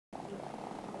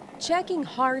Checking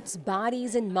hearts,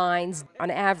 bodies, and minds. On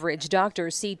average,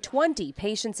 doctors see 20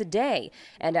 patients a day.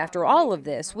 And after all of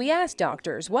this, we asked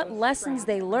doctors what lessons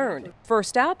they learned.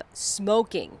 First up,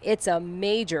 smoking. It's a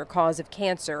major cause of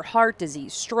cancer, heart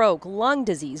disease, stroke, lung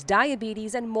disease,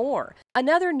 diabetes, and more.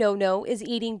 Another no-no is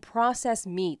eating processed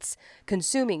meats.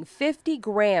 Consuming 50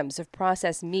 grams of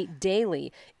processed meat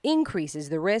daily increases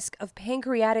the risk of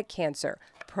pancreatic cancer,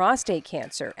 prostate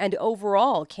cancer, and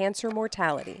overall cancer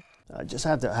mortality. Just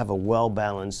have to have a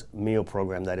well-balanced meal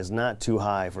program that is not too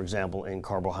high, for example, in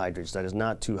carbohydrates, that is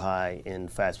not too high in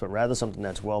fats, but rather something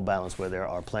that's well-balanced where there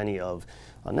are plenty of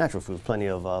natural foods, plenty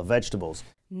of vegetables.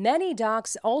 Many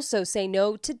docs also say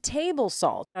no to table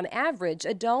salt. On average,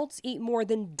 adults eat more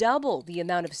than double the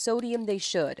amount of sodium they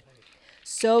should.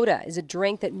 Soda is a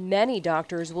drink that many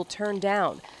doctors will turn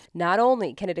down. Not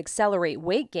only can it accelerate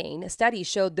weight gain, studies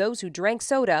showed those who drank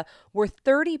soda were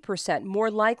 30%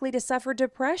 more likely to suffer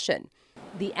depression.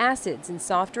 The acids in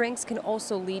soft drinks can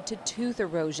also lead to tooth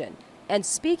erosion. And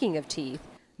speaking of teeth,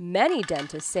 many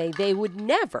dentists say they would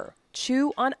never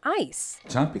chew on ice.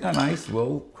 Chomping on ice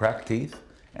will crack teeth,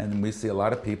 and we see a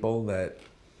lot of people that,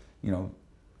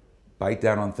 bite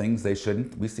down on things they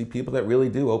shouldn't. We see people that really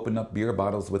do open up beer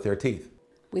bottles with their teeth.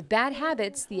 With bad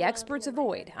habits the experts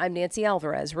avoid, I'm Nancy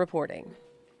Alvarez reporting.